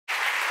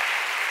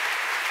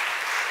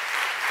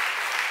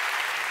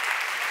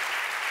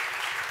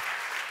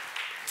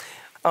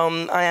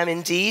I am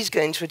indeed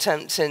going to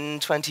attempt in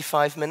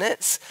 25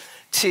 minutes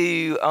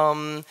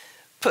to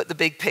put the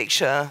big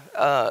picture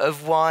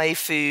of why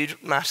food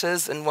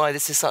matters and why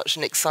this is such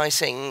an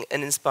exciting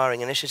and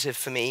inspiring initiative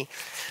for me.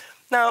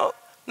 Now,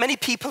 many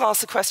people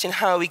ask the question,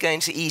 how are we going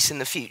to eat in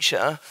the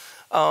future?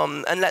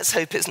 And let's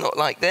hope it's not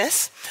like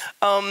this.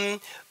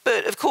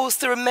 But of course,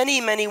 there are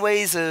many, many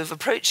ways of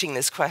approaching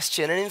this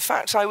question. And in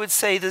fact, I would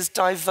say there's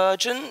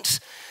divergent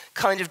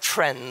kind of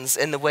trends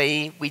in the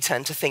way we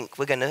tend to think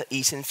we're going to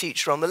eat in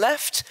future. On the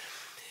left,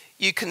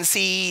 you can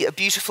see a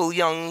beautiful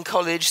young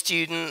college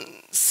student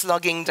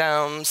slugging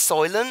down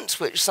Soylent,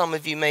 which some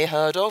of you may have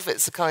heard of.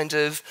 It's a kind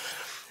of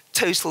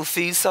total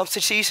food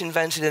substitute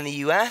invented in the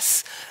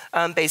US.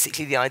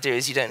 Basically, the idea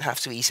is you don't have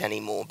to eat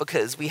anymore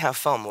because we have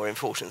far more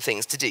important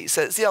things to do.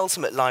 So it's the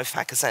ultimate life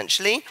hack,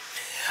 essentially.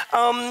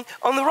 On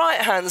the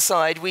right-hand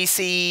side, we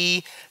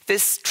see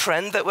this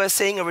trend that we're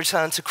seeing, a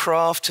return to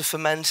craft, to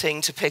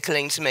fermenting, to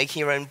pickling, to making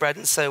your own bread,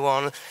 and so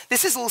on.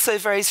 This is also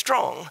very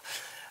strong.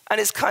 And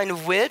it's kind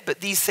of weird,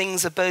 but these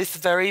things are both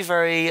very,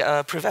 very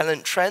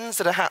prevalent trends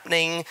that are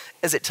happening,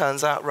 as it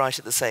turns out, right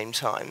at the same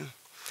time.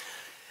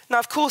 Now,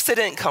 of course, they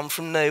don't come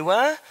from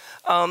nowhere.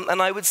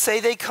 And I would say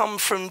they come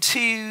from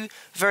two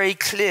very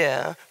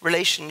clear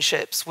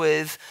relationships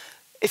with,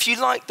 if you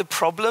like, the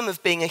problem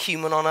of being a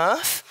human on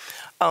Earth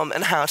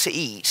and how to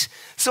eat.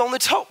 So on the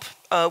top,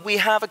 we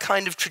have a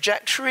kind of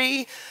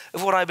trajectory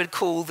of what I would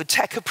call the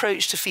tech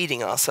approach to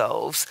feeding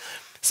ourselves.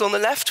 So on the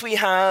left, we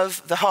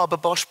have the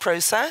Haber-Bosch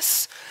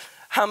process.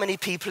 How many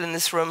people in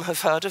this room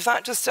have heard of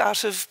that? Just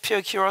out of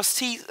pure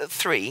curiosity?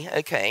 3,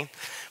 okay,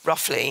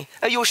 roughly.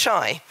 Oh, you're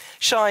shy.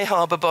 Shy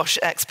Haber-Bosch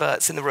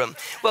experts in the room.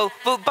 Well,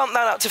 we'll bump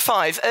that up to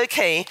 5.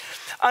 Okay.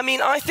 I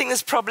mean, I think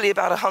there's probably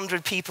about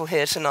 100 people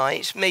here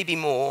tonight, maybe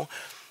more.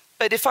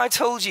 But if I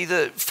told you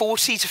that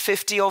 40 to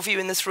 50 of you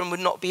in this room would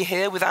not be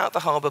here without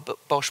the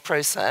Haber-Bosch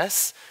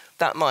process,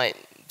 that might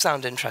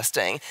sound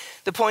interesting.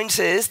 The point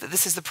is that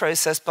this is the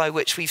process by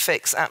which we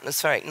fix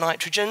atmospheric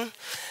nitrogen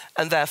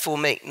and therefore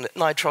make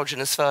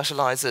nitrogenous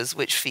fertilizers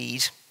which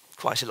feed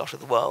quite a lot of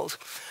the world.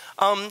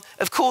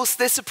 Of course,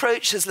 this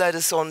approach has led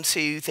us on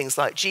to things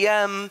like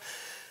GM.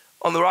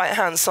 On the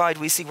right-hand side,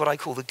 we see what I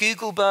call the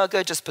Google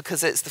burger, just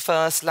because it's the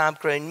first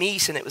lab-grown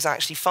meat and it was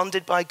actually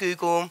funded by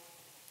Google,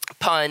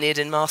 pioneered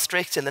in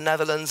Maastricht in the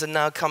Netherlands, and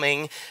now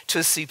coming to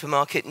a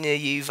supermarket near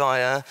you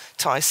via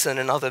Tyson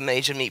and other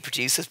major meat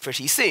producers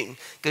pretty soon.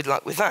 Good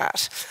luck with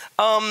that.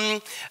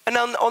 And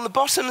on the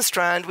bottom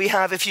strand, we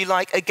have, if you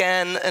like,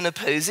 again, an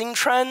opposing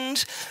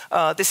trend.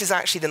 This is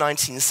actually the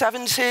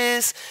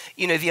 1970s.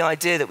 You know, the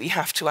idea that we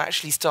have to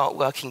actually start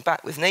working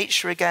back with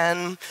nature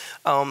again.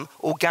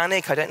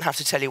 Organic, I don't have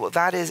to tell you what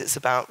that is. It's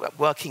about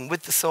working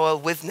with the soil,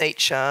 with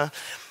nature.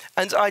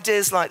 And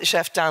ideas like the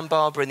chef Dan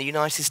Barber in the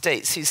United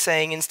States, who's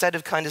saying, instead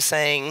of kind of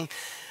saying,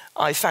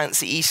 I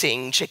fancy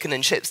eating chicken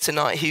and chips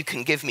tonight, who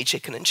can give me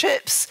chicken and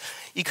chips?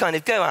 You kind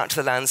of go out to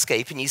the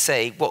landscape and you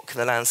say, what can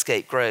the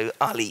landscape grow?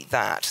 I'll eat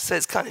that. So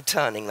it's kind of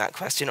turning that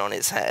question on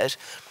its head.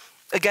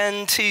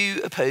 Again,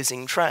 two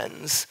opposing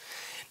trends.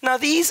 Now,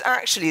 these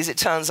actually, as it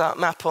turns out,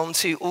 map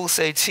onto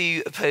also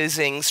two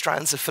opposing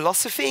strands of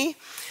philosophy.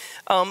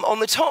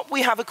 On the top,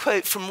 we have a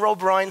quote from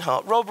Rob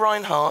Reinhart. Rob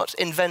Reinhart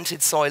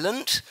invented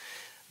Soylent,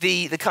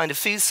 the kind of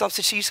food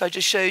substitute I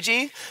just showed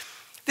you.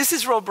 This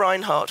is Rob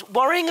Reinhart.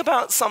 Worrying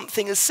about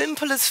something as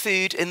simple as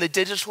food in the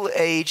digital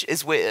age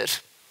is weird.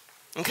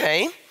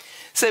 Okay?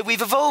 So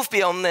we've evolved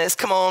beyond this.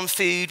 Come on,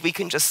 food, we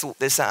can just sort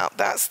this out.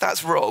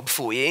 That's Rob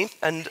for you,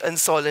 and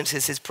Soylent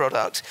is his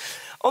product.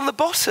 On the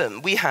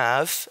bottom, we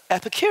have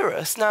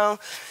Epicurus. Now,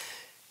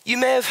 you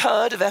may have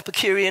heard of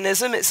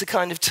Epicureanism. It's a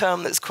kind of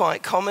term that's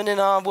quite common in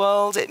our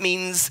world. It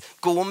means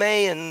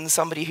gourmet and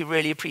somebody who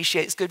really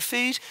appreciates good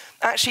food.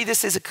 Actually,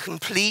 this is a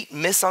complete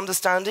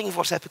misunderstanding of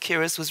what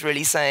Epicurus was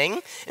really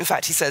saying. In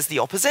fact, he says the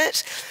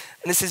opposite.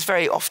 And this is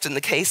very often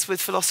the case with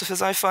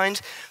philosophers, I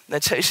find. They're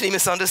totally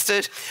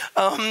misunderstood.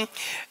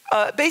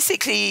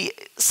 Basically,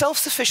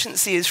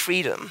 self-sufficiency is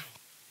freedom.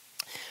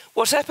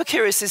 What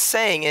Epicurus is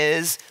saying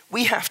is,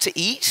 we have to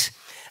eat,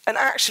 and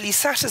actually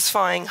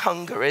satisfying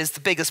hunger is the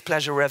biggest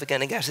pleasure we're ever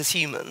going to get as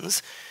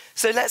humans.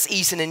 So let's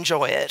eat and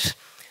enjoy it.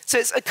 So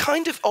it's a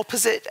kind of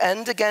opposite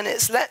end. Again,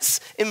 it's let's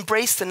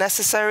embrace the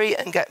necessary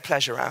and get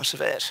pleasure out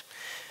of it.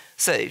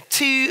 So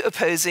two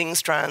opposing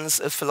strands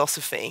of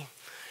philosophy.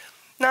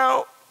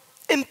 Now,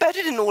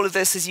 embedded in all of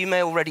this, as you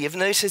may already have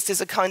noticed,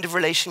 is a kind of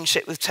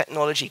relationship with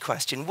technology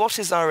question. What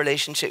is our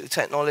relationship with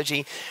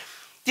technology?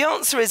 The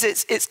answer is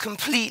it's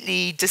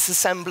completely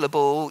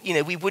disassemblable. You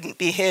know, we wouldn't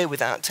be here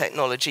without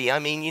technology. I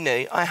mean, you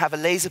know, I have a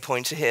laser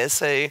pointer here,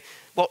 so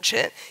watch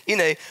it, you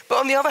know. But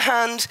on the other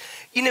hand,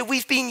 you know,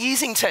 we've been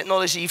using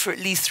technology for at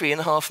least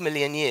 3.5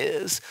 million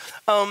years.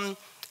 And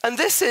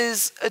this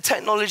is a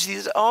technology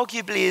that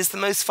arguably is the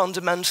most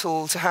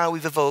fundamental to how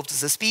we've evolved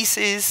as a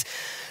species,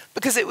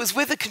 because it was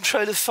with the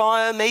control of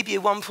fire, maybe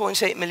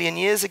 1.8 million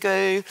years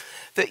ago,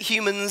 that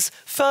humans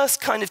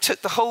first kind of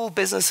took the whole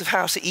business of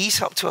how to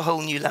eat up to a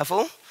whole new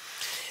level.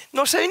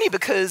 Not only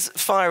because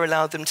fire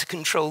allowed them to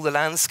control the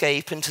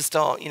landscape and to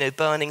start,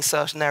 burning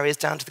certain areas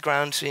down to the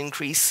ground to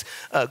increase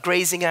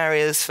grazing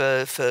areas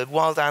for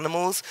wild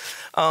animals,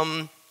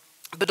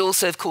 but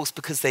also, of course,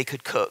 because they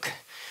could cook.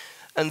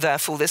 And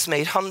therefore, this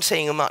made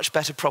hunting a much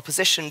better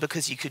proposition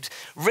because you could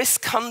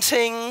risk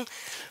hunting,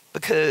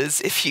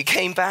 because if you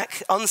came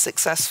back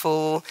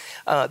unsuccessful,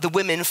 the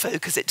women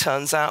folk, as it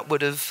turns out,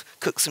 would have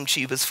cooked some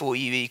tubers for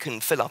you. You can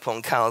fill up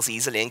on cows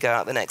easily and go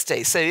out the next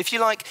day. So if you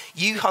like,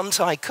 you hunt,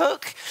 I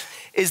cook,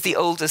 is the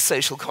oldest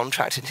social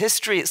contract in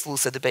history. It's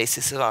also the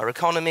basis of our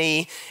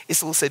economy.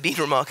 It's also been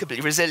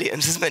remarkably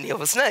resilient, as many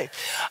of us know.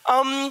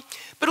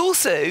 But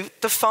also,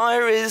 the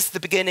fire is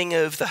the beginning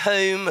of the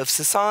home, of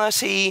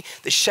society.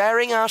 The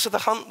sharing out of the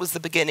hunt was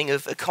the beginning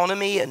of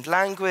economy and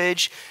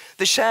language.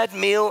 The shared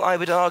meal, I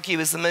would argue,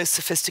 is the most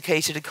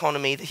sophisticated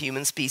economy the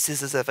human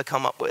species has ever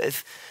come up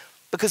with,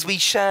 because we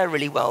share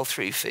really well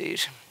through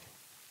food.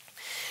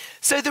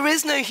 So there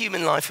is no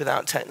human life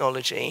without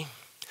technology.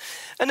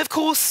 And of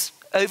course,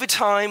 over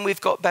time, we've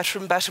got better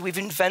and better. We've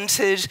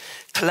invented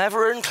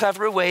cleverer and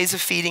cleverer ways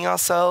of feeding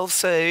ourselves.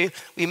 So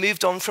we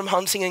moved on from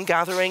hunting and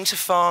gathering to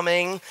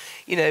farming.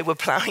 We're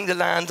plowing the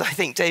land. I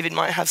think David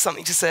might have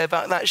something to say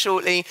about that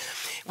shortly.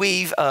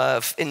 We've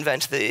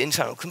invented the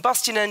internal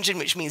combustion engine,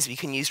 which means we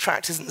can use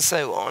tractors and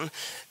so on.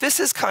 This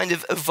has kind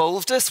of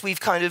evolved us.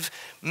 We've kind of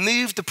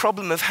moved the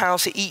problem of how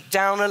to eat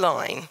down a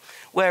line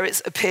where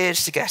it's appeared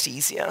to get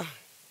easier.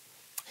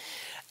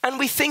 And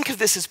we think of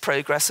this as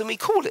progress, and we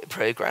call it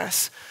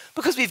progress,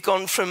 because we've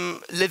gone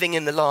from living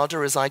in the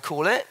larder, as I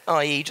call it,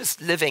 i.e.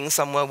 just living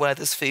somewhere where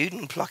there's food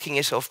and plucking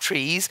it off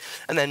trees,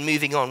 and then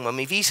moving on when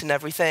we've eaten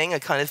everything, a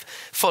kind of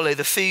follow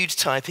the food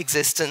type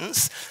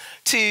existence,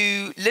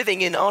 to living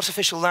in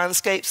artificial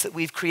landscapes that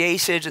we've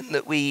created and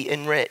that we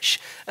enrich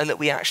and that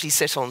we actually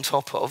sit on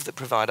top of, that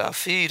provide our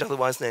food,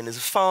 otherwise known as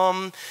a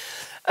farm.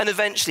 And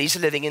eventually to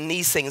living in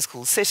these things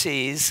called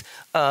cities,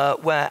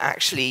 where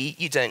actually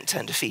you don't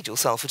tend to feed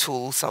yourself at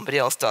all. Somebody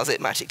else does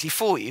it magically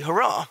for you.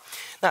 Hurrah.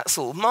 That's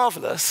all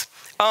marvelous.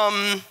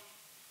 And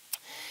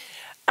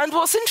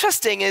what's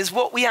interesting is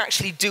what we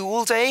actually do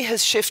all day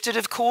has shifted,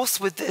 of course,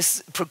 with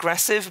this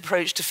progressive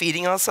approach to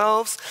feeding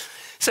ourselves.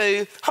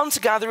 So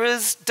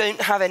hunter-gatherers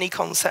don't have any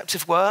concept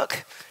of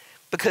work,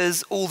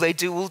 because all they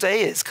do all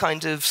day is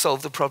kind of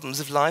solve the problems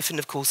of life. And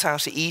of course, how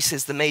to eat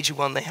is the major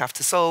one they have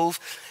to solve.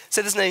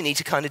 So there's no need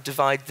to kind of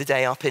divide the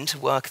day up into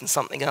work and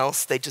something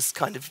else. They just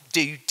kind of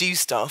do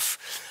stuff.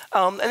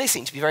 And they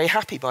seem to be very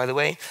happy, by the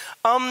way.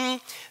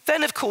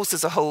 Then, of course,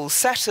 there's a whole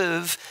set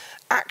of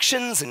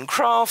actions and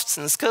crafts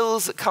and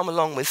skills that come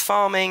along with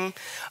farming,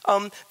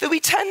 that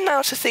we tend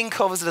now to think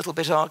of as a little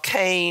bit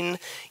arcane,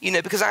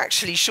 because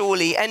actually,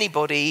 surely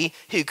anybody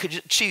who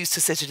could choose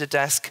to sit at a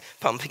desk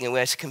pumping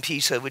away at a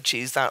computer would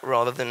choose that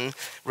rather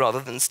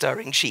than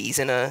stirring cheese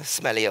in a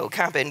smelly old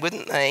cabin,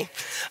 wouldn't they?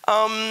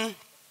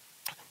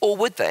 Or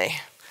would they?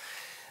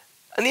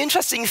 And the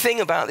interesting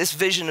thing about this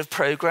vision of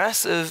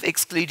progress, of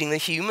excluding the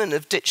human,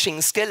 of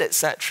ditching skill,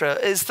 etc.,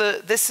 is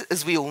that this,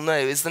 as we all know,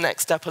 is the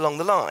next step along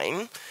the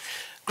line.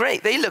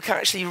 Great, they look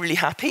actually really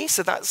happy,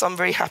 so I'm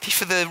very happy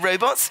for the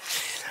robots.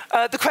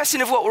 The question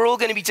of what we're all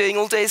going to be doing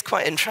all day is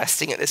quite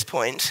interesting at this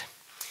point.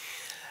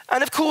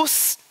 And of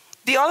course,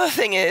 the other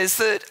thing is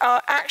that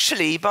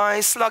actually, by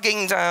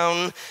slugging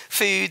down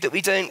food that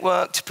we don't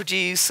work to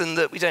produce and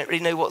that we don't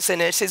really know what's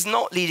in it, is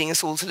not leading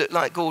us all to look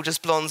like gorgeous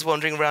blondes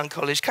wandering around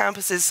college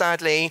campuses,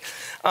 sadly.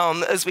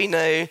 As we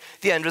know,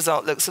 the end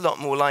result looks a lot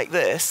more like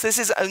this. This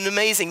is an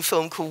amazing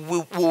film called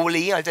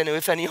WALL-E. I don't know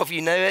if any of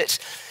you know it.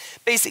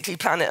 Basically,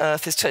 planet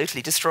Earth is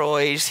totally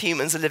destroyed.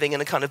 Humans are living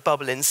in a kind of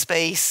bubble in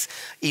space.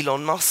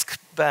 Elon Musk,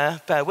 bear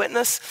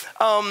witness.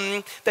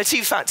 They're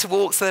too fat to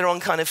walk, so they're on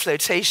kind of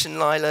flotation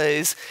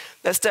lilos.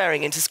 They're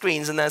staring into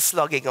screens and they're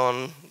slugging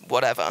on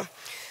whatever.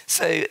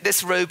 So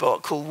this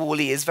robot called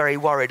WALL-E is very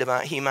worried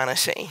about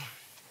humanity.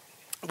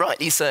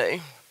 Rightly so.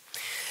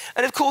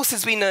 And of course,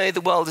 as we know,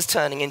 the world is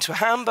turning into a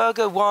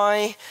hamburger.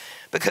 Why?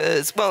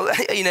 Because, well,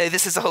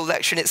 this is a whole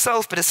lecture in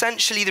itself, but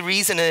essentially the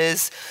reason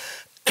is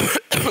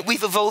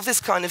we've evolved this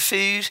kind of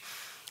food,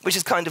 which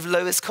is kind of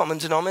lowest common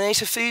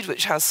denominator food,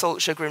 which has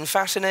salt, sugar, and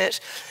fat in it,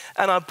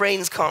 and our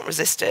brains can't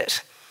resist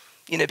it,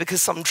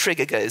 because some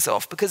trigger goes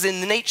off. Because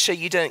in nature,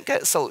 you don't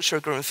get salt,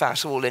 sugar, and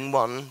fat all in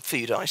one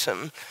food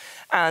item.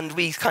 And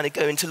we kind of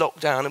go into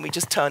lockdown, and we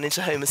just turn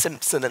into Homer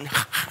Simpson and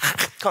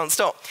can't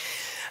stop.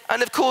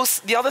 And of course,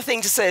 the other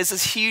thing to say is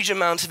there's a huge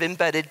amount of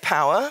embedded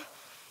power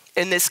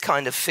in this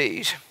kind of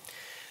food.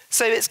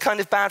 So it's kind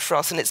of bad for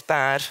us and it's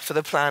bad for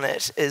the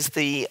planet, is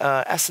the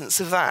essence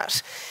of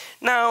that.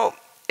 Now,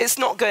 it's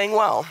not going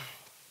well.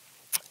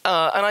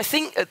 And I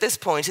think at this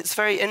point it's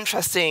very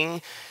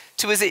interesting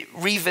to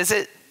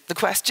revisit the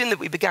question that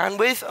we began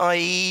with,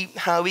 i.e.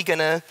 how are we going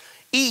to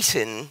eat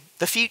in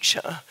the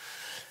future?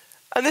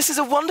 And this is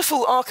a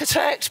wonderful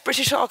architect,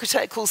 British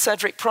architect called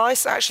Cedric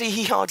Price. Actually,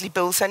 he hardly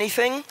built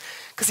anything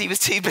because he was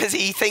too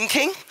busy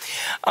thinking.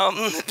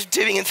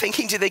 Doing and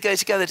thinking, do they go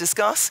together,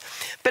 discuss?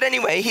 But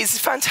anyway, he's a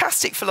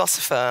fantastic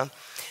philosopher.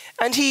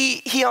 And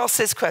he asked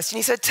this question.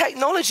 He said,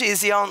 technology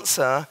is the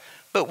answer,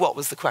 But what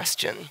was the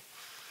question?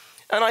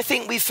 And I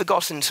think we've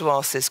forgotten to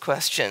ask this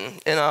question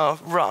in our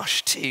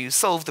rush to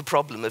solve the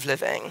problem of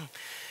living.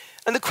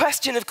 And the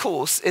question, of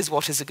course, is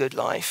what is a good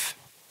life?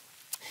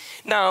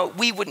 Now,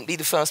 we wouldn't be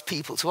the first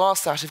people to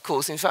ask that, of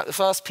course. In fact, the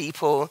first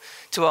people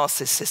to ask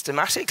this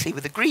systematically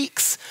were the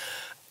Greeks.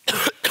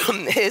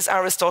 Here's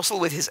Aristotle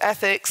with his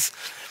Ethics.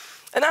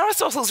 And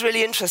Aristotle's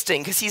really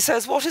interesting because he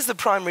says, what is the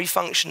primary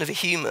function of a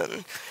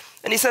human?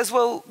 And he says,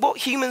 well, what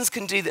humans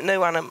can do that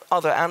no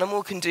other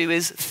animal can do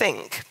is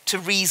think, to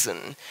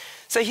reason.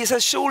 So he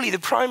says, surely the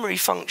primary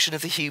function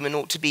of the human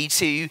ought to be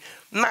to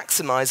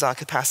maximize our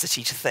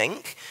capacity to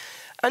think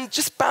and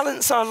just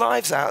balance our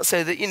lives out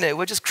so that,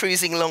 we're just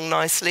cruising along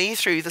nicely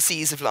through the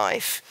seas of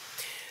life.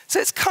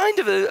 So it's kind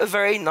of a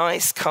very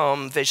nice,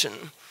 calm vision.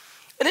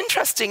 And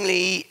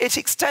interestingly, it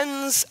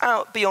extends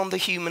out beyond the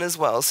human as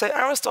well. So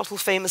Aristotle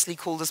famously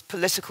called us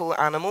political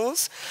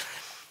animals.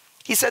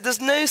 He said there's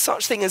no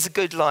such thing as a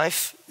good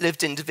life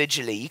lived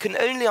individually. You can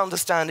only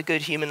understand a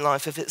good human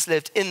life if it's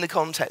lived in the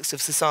context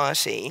of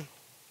society.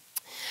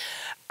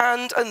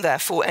 And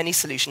therefore, any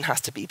solution has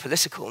to be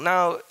political.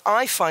 Now,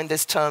 I find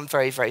this term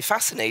very, very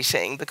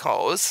fascinating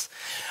because,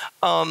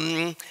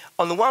 on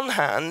the one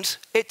hand,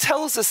 it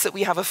tells us that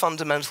we have a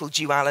fundamental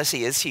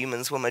duality as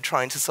humans when we're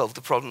trying to solve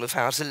the problem of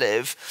how to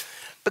live,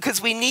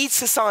 because we need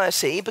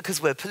society because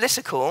we're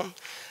political,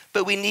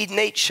 but we need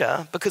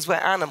nature because we're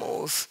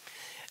animals.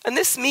 And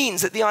this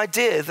means that the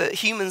idea that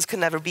humans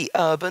can never be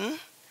urban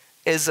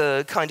is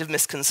a kind of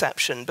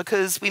misconception,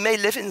 because we may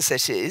live in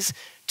cities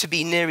to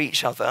be near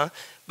each other,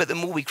 but the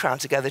more we crowd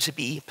together to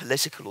be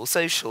political or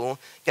social,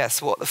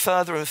 guess what? The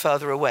further and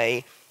further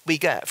away we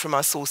get from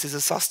our sources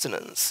of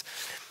sustenance.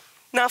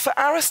 Now, for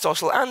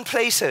Aristotle and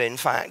Plato, in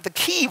fact, the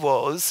key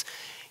was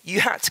you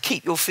had to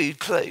keep your food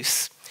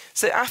close.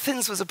 So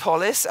Athens was a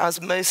polis,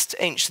 as most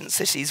ancient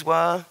cities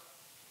were,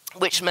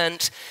 which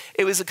meant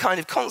it was a kind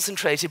of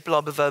concentrated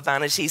blob of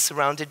urbanity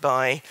surrounded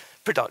by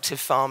productive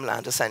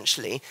farmland,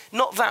 essentially.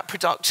 Not that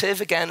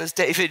productive, again, as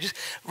David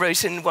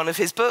wrote in one of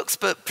his books,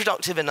 but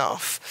productive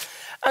enough.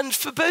 And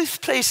for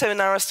both Plato and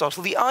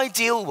Aristotle, the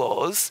ideal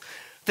was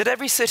that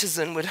every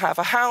citizen would have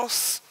a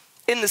house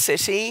in the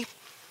city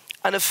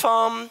and a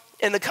farm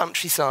in the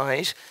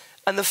countryside,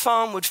 and the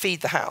farm would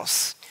feed the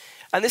house.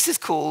 And this is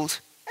called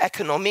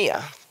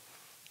economia,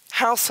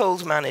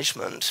 household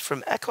management,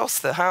 from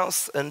ekos, the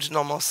house, and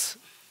nomos,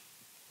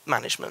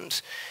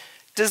 management.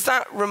 Does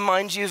that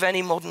remind you of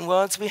any modern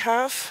words we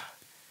have?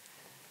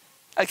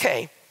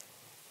 Okay,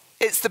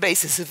 it's the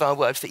basis of our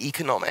word for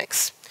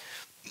economics,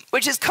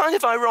 which is kind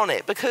of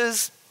ironic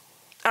because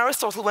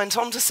Aristotle went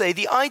on to say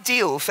the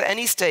ideal for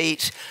any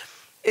state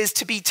is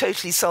to be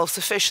totally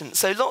self-sufficient.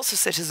 So lots of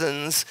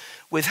citizens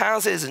with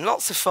houses and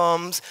lots of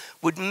farms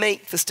would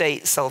make the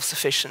state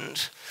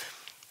self-sufficient.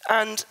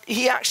 And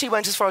he actually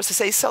went as far as to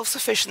say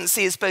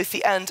self-sufficiency is both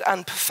the end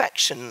and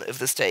perfection of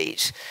the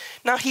state.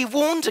 Now, he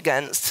warned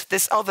against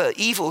this other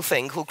evil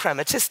thing called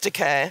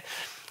krematistike,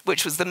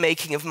 which was the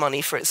making of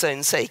money for its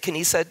own sake. And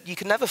he said, you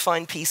can never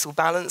find peace or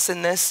balance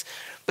in this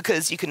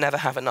because you can never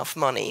have enough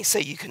money, so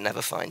you can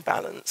never find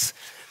balance.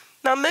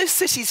 Now, most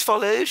cities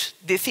followed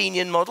the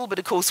Athenian model, but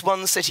of course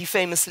one city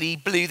famously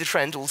blew the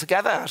trend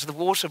altogether out of the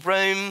water.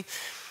 Rome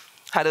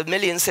had 1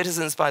 million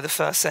citizens by the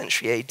 1st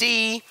century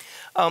AD.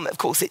 Of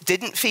course, it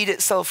didn't feed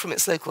itself from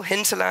its local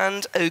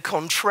hinterland, au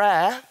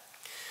contraire.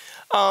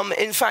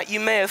 In fact, you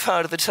may have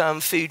heard of the term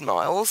food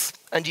miles,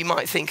 and you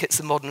might think it's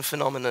a modern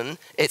phenomenon.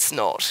 It's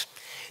not.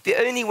 The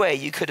only way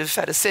you could have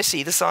fed a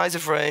city the size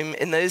of Rome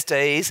in those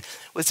days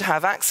was to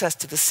have access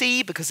to the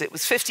sea, because it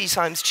was 50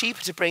 times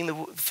cheaper to bring the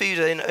food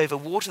in over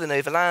water than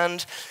over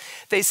land.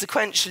 They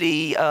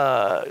sequentially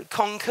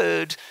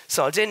conquered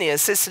Sardinia,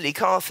 Sicily,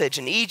 Carthage,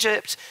 and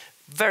Egypt,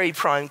 very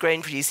prime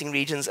grain-producing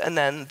regions, and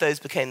then those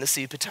became the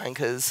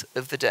supertankers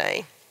of the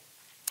day.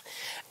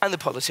 And the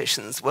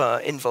politicians were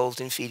involved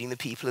in feeding the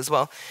people as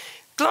well.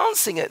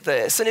 Glancing at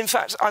this, and in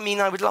fact,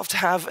 I would love to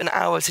have an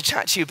hour to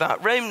chat to you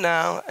about Rome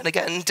now, and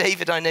again,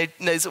 David, I know,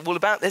 knows all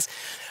about this.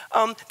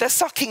 They're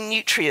sucking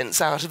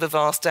nutrients out of a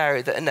vast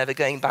area that are never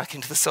going back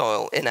into the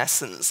soil, in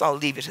essence. I'll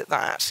leave it at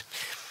that.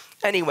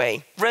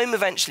 Anyway, Rome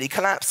eventually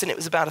collapsed, and it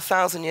was about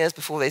 1,000 years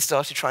before they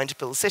started trying to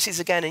build cities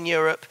again in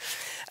Europe.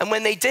 And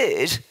when they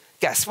did,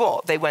 guess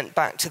what? They went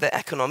back to the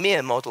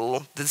economia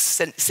model, the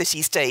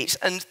city-state.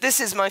 And this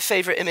is my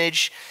favorite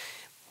image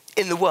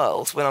in the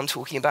world when I'm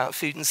talking about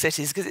food and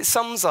cities, because it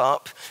sums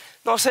up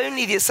not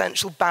only the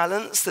essential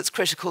balance that's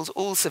critical to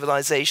all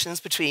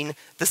civilizations between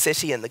the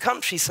city and the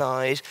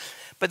countryside,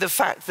 but the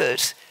fact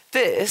that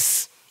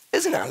this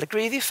is an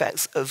allegory of the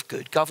effects of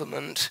good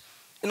government.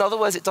 In other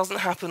words, it doesn't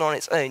happen on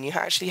its own. You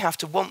actually have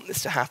to want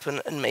this to happen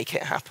and make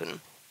it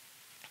happen.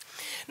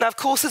 Now, of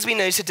course, as we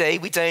know today,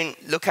 we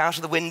don't look out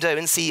of the window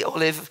and see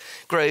olive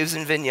groves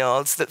and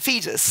vineyards that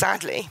feed us,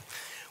 sadly.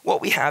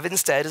 What we have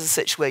instead is a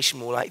situation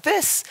more like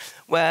this,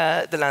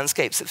 where the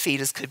landscapes that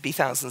feed us could be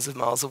thousands of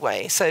miles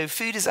away. So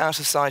food is out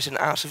of sight and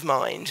out of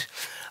mind.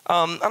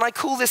 And I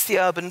call this the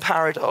urban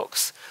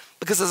paradox,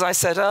 because as I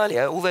said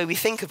earlier, although we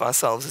think of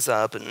ourselves as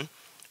urban,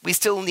 we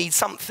still need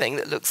something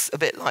that looks a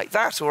bit like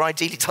that, or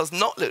ideally does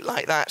not look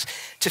like that,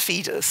 to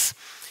feed us.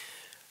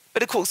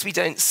 But of course, we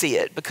don't see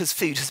it because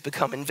food has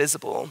become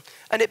invisible.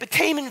 And it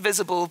became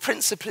invisible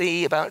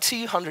principally about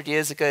 200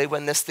 years ago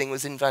when this thing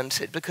was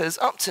invented, because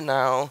up to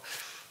now,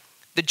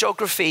 the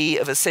geography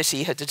of a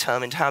city had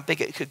determined how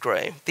big it could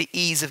grow, the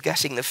ease of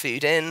getting the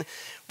food in.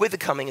 With the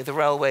coming of the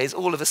railways,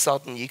 all of a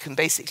sudden, you can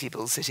basically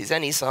build cities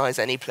any size,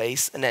 any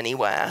place, and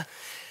anywhere.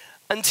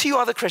 And two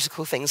other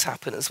critical things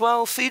happen as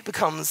well. Food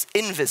becomes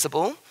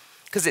invisible,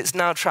 because it's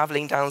now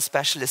traveling down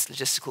specialist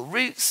logistical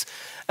routes.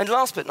 And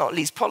last but not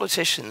least,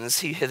 politicians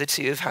who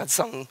hitherto have had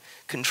some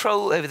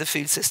control over the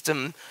food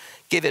system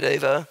give it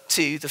over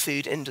to the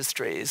food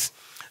industries.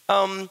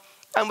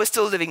 And we're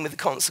still living with the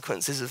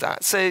consequences of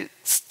that. So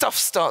stuff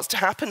starts to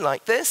happen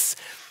like this.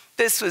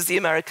 This was the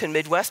American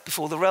Midwest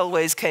before the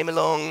railways came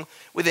along.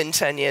 Within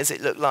 10 years, it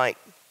looked like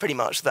pretty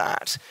much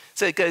that.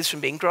 So it goes from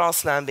being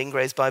grassland, being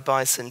grazed by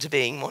bison, to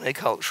being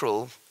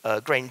monocultural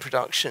grain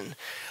production.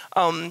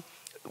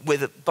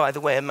 With, by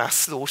the way, a mass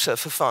slaughter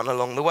for fun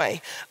along the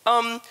way.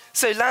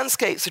 So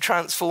landscapes are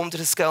transformed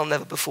at a scale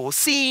never before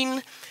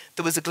seen.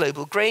 There was a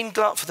global grain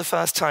glut for the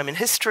first time in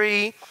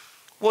history.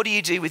 What do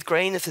you do with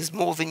grain if there's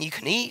more than you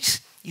can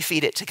eat? You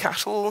feed it to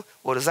cattle.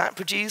 What does that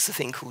produce? A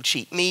thing called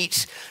cheap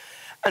meat.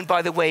 And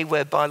by the way,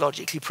 we're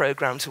biologically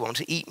programmed to want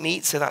to eat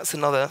meat, so that's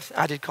another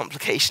added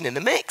complication in the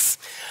mix.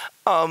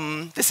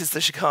 This is the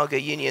Chicago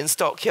Union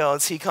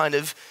Stockyards, who kind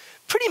of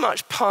pretty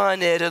much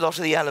pioneered a lot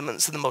of the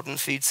elements of the modern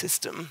food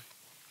system.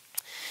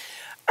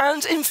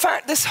 And in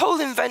fact, this whole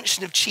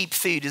invention of cheap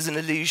food is an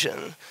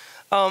illusion.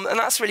 And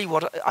that's really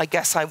what I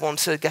guess I want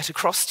to get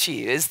across to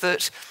you, is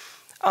that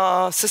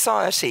our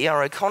society,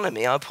 our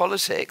economy, our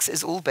politics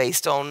is all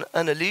based on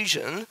an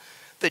illusion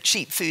that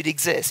cheap food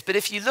exists. But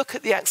if you look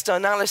at the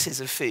externalities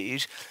of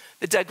food,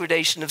 the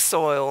degradation of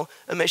soil,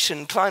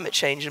 climate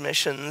change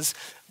emissions,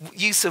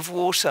 use of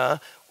water,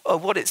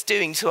 what it's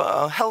doing to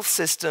our health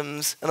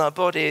systems and our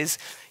bodies,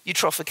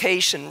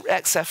 eutrophication,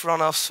 excess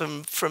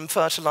runoffs from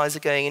fertilizer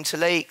going into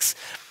lakes,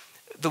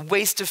 the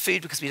waste of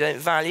food because we don't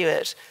value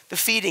it, the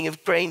feeding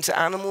of grain to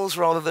animals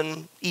rather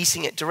than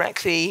eating it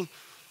directly,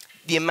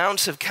 the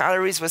amount of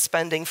calories we're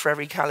spending for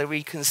every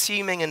calorie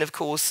consuming, and of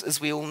course,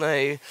 as we all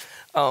know,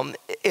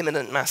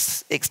 imminent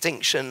mass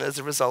extinction as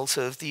a result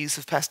of the use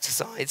of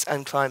pesticides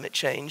and climate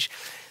change.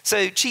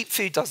 So cheap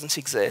food doesn't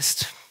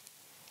exist.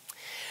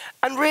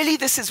 And really,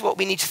 this is what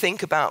we need to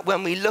think about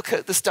when we look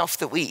at the stuff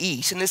that we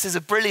eat. And this is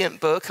a brilliant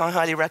book I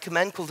highly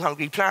recommend called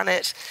Hungry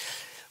Planet,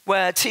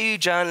 where two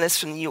journalists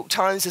from the New York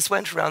Times just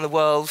went around the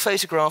world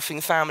photographing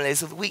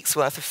families of a week's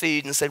worth of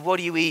food and said, what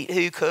do you eat?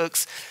 Who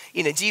cooks?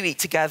 You know, do you eat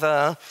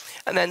together?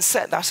 And then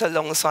set that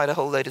alongside a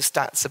whole load of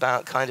stats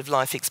about kind of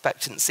life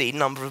expectancy,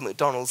 number of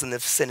McDonald's in the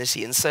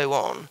vicinity, and so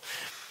on.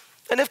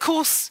 And of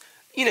course,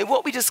 you know,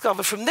 what we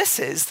discover from this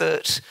is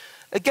that,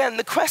 again,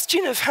 the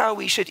question of how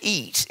we should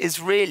eat is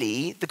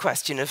really the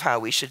question of how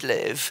we should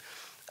live.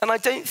 And I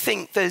don't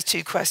think those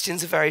two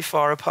questions are very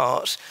far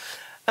apart.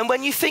 And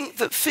when you think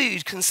that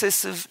food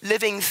consists of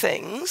living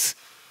things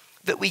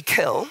that we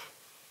kill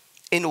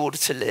in order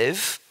to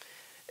live,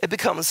 it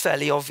becomes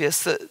fairly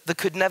obvious that there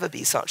could never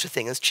be such a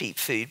thing as cheap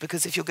food,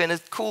 because if you're going to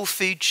call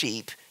food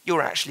cheap,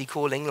 you're actually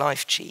calling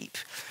life cheap.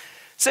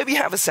 So we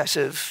have a set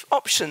of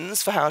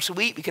options for how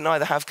to eat. We can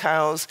either have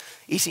cows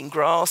eating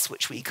grass,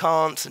 which we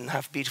can't, and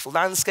have beautiful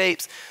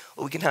landscapes,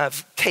 or we can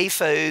have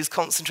CAFOs,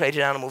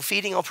 concentrated animal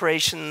feeding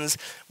operations,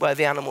 where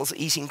the animals are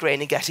eating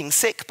grain and getting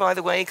sick, by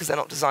the way, because they're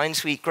not designed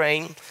to eat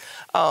grain,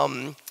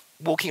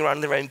 walking around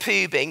in their own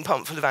poo, being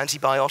pumped full of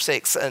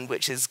antibiotics, and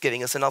which is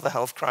giving us another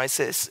health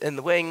crisis in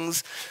the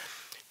wings.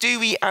 Do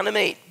we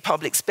animate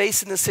public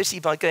space in the city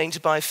by going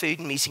to buy food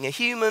and meeting a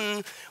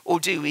human? Or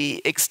do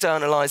we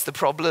externalize the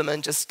problem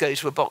and just go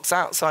to a box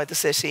outside the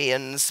city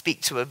and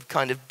speak to a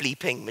kind of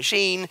bleeping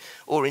machine?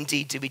 Or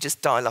indeed, do we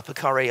just dial up a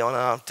curry on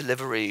our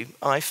Deliveroo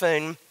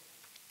iPhone?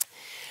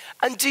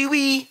 And do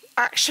we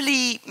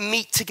actually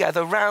meet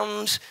together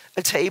round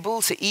a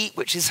table to eat,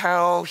 which is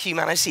how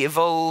humanity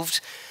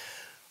evolved?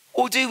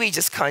 Or do we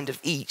just kind of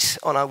eat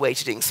on our way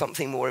to doing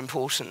something more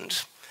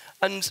important?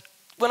 And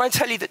when I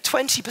tell you that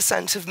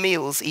 20% of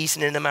meals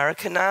eaten in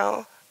America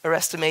now are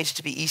estimated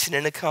to be eaten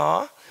in a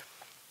car,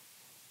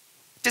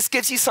 this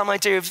gives you some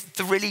idea of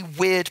the really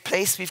weird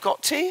place we've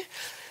got to.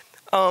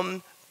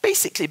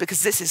 Basically,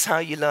 because this is how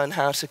you learn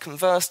how to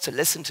converse, to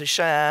listen, to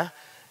share,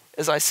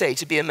 as I say,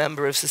 to be a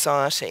member of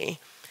society.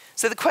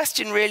 So the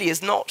question really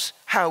is not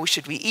how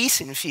should we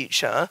eat in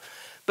future,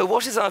 but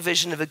what is our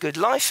vision of a good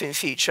life in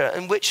future,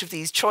 and which of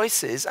these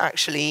choices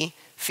actually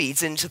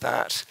feeds into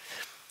that?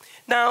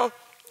 Now,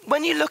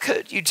 when you look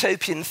at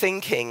utopian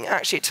thinking,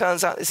 actually it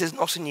turns out this is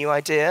not a new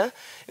idea.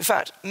 In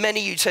fact,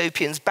 many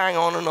utopians bang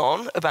on and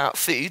on about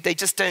food. They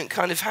just don't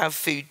kind of have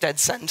food dead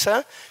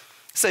center.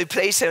 So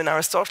Plato and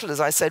Aristotle, as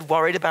I said,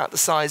 worried about the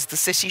size the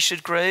city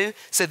should grow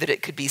so that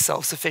it could be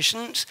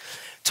self-sufficient.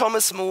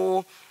 Thomas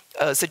More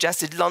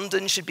suggested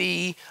London should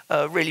be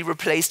really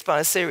replaced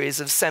by a series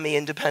of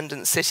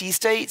semi-independent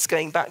city-states,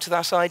 going back to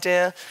that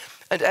idea.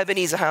 And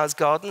Ebenezer Howe's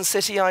Garden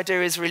City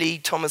idea is really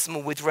Thomas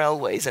More with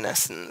railways, in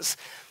essence.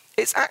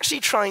 It's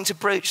actually trying to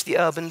broach the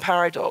urban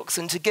paradox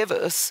and to give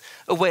us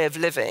a way of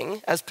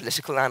living as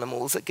political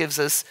animals that gives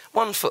us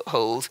one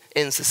foothold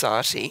in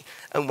society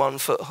and one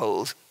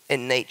foothold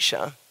in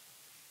nature.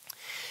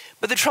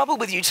 But the trouble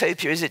with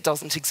utopia is it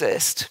doesn't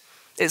exist.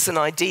 It's an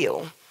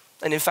ideal,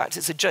 and in fact,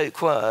 it's a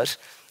joke word.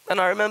 And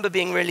I remember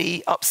being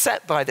really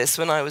upset by this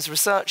when I was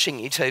researching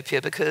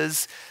utopia,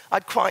 because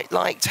I'd quite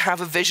like to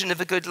have a vision of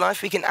a good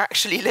life we can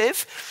actually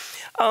live,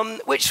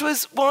 which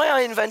was why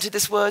I invented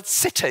this word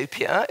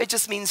sitopia. It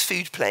just means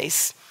food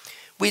place.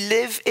 We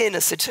live in a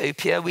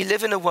sitopia. We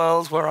live in a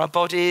world where our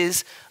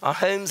bodies, our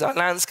homes, our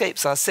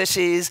landscapes, our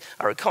cities,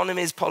 our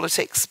economies,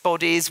 politics,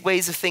 bodies,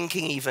 ways of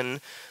thinking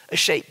even, are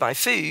shaped by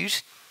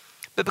food.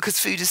 But because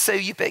food is so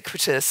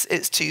ubiquitous,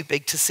 it's too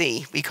big to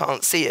see. We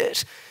can't see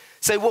it.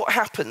 So what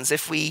happens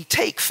if we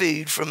take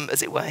food from,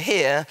 as it were,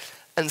 here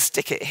and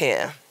stick it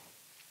here?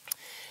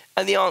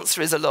 And the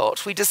answer is a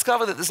lot. We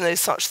discover that there's no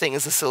such thing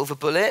as a silver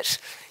bullet.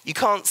 You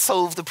can't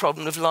solve the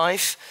problem of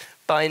life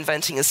by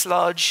inventing a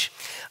sludge.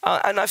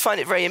 And I find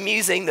it very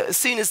amusing that as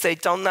soon as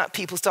they've done that,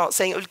 people start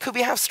saying, oh, could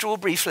we have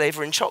strawberry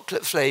flavor and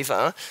chocolate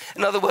flavor?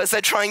 In other words, they're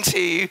trying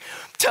to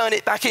turn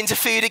it back into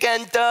food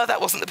again. Duh,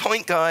 that wasn't the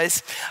point,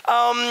 guys.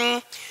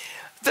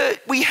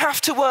 That we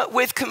have to work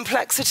with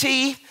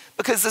complexity,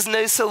 because there's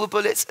no silver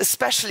bullets,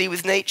 especially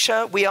with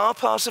nature. We are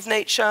part of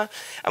nature,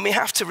 and we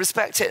have to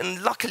respect it.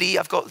 And luckily,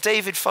 I've got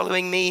David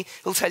following me.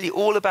 He'll tell you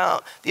all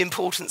about the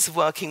importance of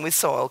working with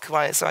soil,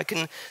 so I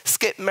can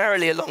skip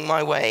merrily along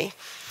my way.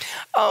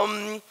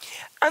 And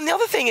the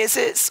other thing is,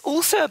 it's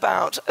also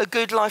about a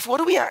good life.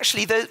 What are we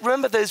actually,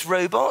 remember those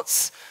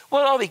robots?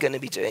 What are we going to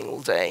be doing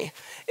all day?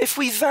 If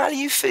we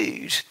value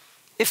food,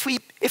 if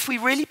we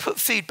really put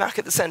food back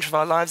at the center of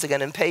our lives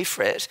again and pay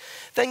for it,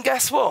 then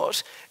guess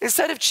what?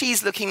 Instead of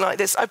cheese looking like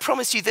this, I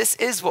promise you this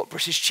is what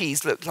British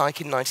cheese looked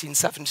like in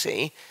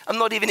 1970. I'm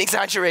not even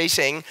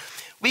exaggerating.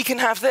 We can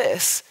have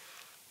this.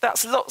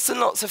 That's lots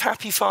and lots of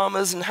happy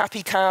farmers and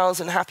happy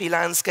cows and happy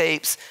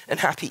landscapes and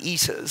happy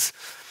eaters.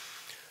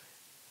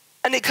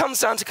 And it comes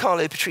down to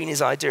Carlo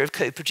Petrini's idea of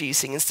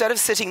co-producing. Instead of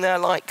sitting there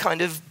like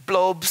kind of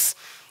blobs,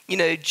 you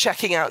know,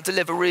 checking out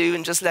Deliveroo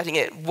and just letting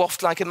it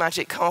waft like a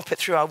magic carpet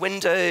through our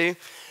window,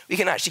 we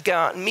can actually go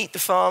out and meet the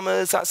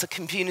farmers. That's a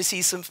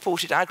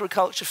community-supported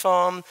agriculture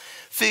farm,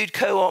 food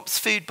co-ops,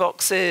 food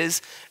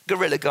boxes,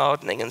 guerrilla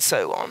gardening, and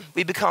so on.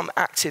 We become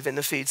active in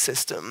the food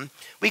system.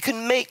 We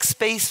can make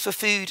space for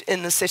food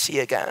in the city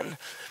again.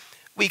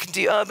 We can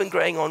do urban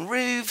growing on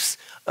roofs.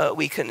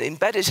 We can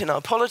embed it in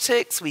our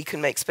politics. We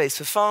can make space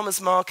for farmers'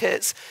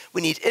 markets.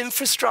 We need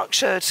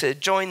infrastructure to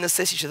join the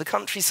city to the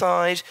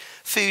countryside,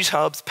 food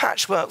hubs,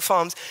 patchwork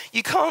farms.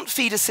 You can't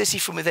feed a city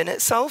from within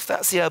itself.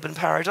 That's the urban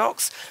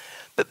paradox.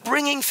 But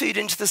bringing food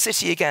into the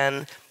city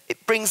again,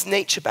 it brings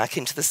nature back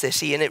into the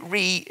city, and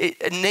it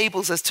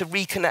enables us to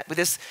reconnect with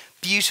this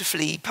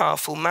beautifully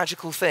powerful,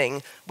 magical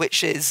thing,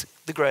 which is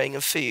the growing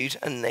of food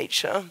and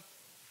nature.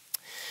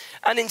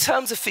 And in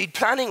terms of food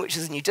planning, which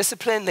is a new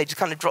discipline, they just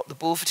kind of dropped the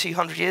ball for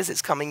 200 years,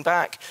 it's coming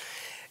back.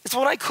 It's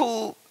what I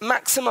call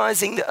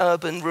maximizing the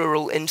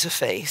urban-rural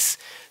interface.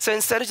 So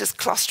instead of just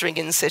clustering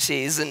in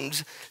cities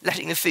and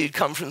letting the food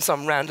come from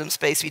some random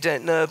space we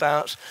don't know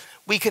about,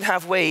 we can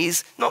have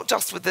ways, not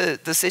just with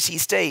the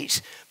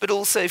city-state, but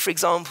also, for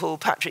example,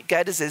 Patrick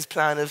Geddes'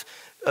 plan of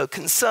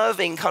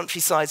conserving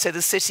countryside, so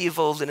the city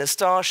evolved in a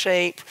star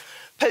shape,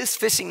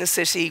 post-fitting the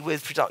city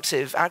with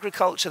productive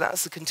agriculture,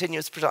 that's the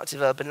continuous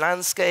productive urban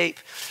landscape,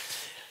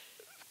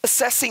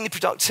 assessing the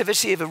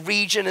productivity of a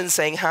region and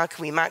saying how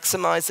can we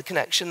maximize the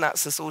connection,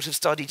 that's the sort of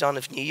study done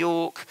of New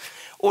York,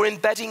 or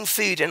embedding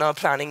food in our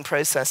planning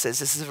processes.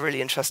 This is a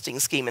really interesting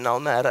scheme in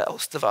Almere,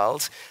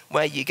 Oosterwald,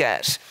 where you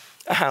get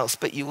a house,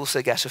 but you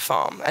also get a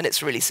farm, and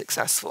it's really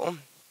successful.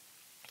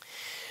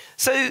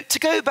 So to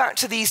go back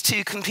to these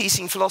two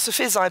competing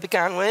philosophies I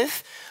began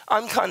with,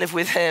 I'm kind of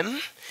with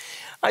him.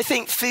 I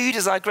think food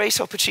is our great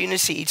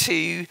opportunity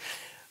to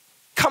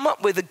come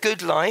up with a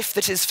good life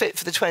that is fit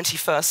for the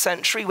 21st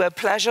century, where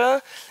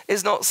pleasure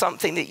is not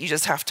something that you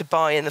just have to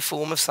buy in the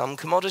form of some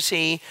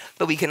commodity,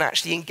 but we can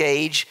actually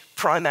engage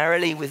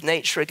primarily with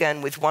nature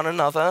again, with one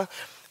another,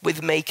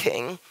 with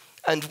making,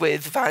 and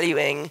with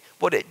valuing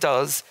what it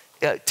does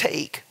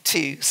take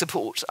to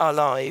support our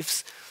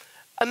lives.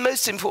 And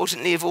most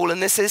importantly of all,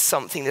 and this is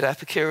something that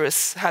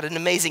Epicurus had an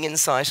amazing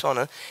insight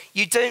on,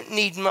 you don't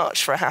need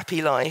much for a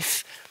happy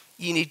life.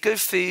 You need good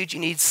food, you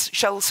need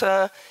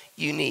shelter,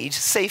 you need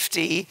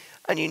safety,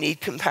 and you need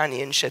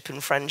companionship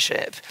and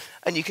friendship.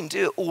 And you can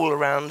do it all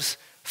around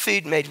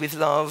food made with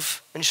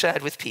love and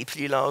shared with people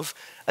you love.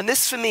 And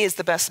this, for me, is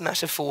the best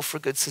metaphor for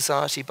a good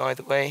society, by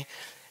the way.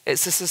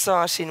 It's a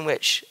society in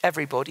which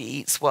everybody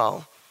eats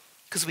well,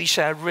 because we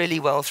share really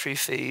well through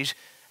food,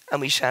 and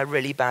we share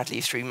really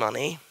badly through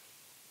money.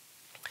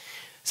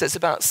 So it's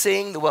about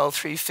seeing the world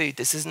through food.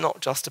 This is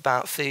not just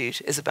about food.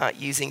 It's about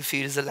using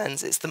food as a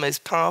lens. It's the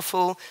most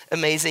powerful,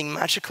 amazing,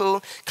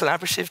 magical,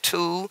 collaborative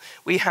tool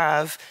we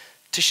have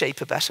to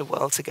shape a better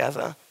world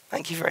together.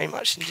 Thank you very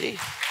much indeed.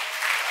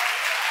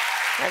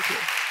 Thank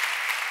you.